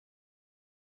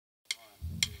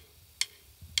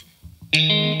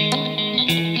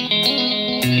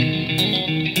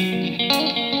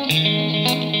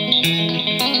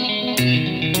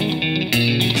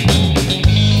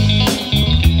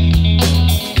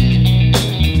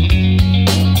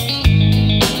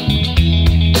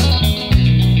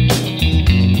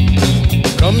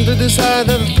Decide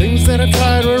that the things that I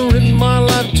tried were in my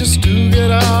life just to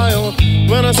get high on.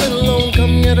 When I said alone,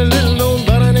 come get a little known,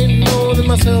 but I ain't more than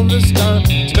myself this time.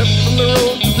 Step from the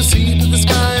road to the sea to the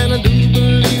sky, and I do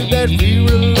believe that we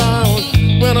rely on.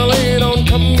 When I lay it on,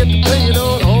 come get to play it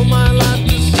on, all my life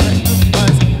to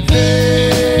sacrifice.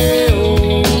 Hey,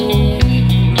 oh,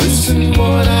 listen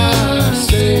what I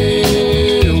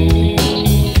say, oh,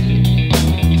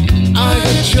 I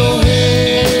get your head.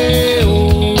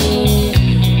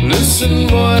 Listen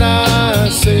what I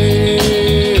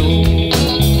say, oh.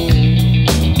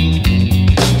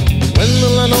 When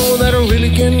will I know that I really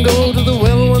can go to the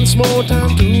well once more?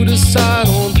 Time to decide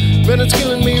on. When it's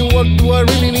killing me, what do I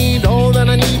really need? All that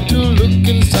I need to look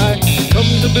inside. Come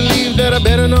to believe that I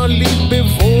better not leave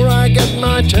before I get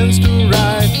my chance to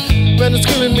ride. When it's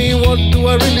killing me, what do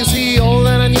I really see? All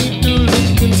that I need to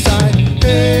look inside.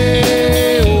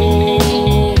 Hey,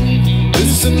 oh,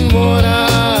 listen what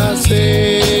I say.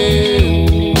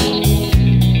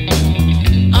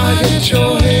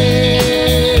 Your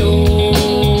head,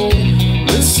 oh,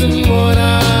 listen what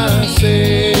I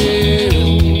say,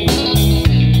 oh.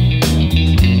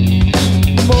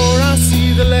 The more I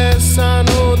see, the less I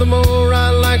know, the more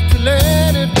I like to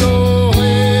let it go.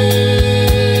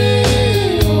 Hey,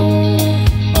 oh,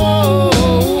 oh,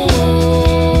 oh.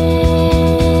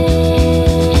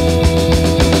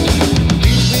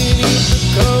 Deep beneath the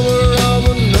cover of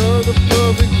another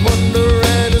perfect wonder,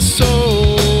 and it's so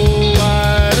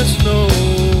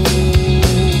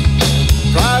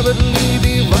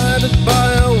divided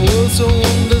by a world so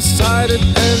undecided,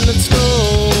 and it's no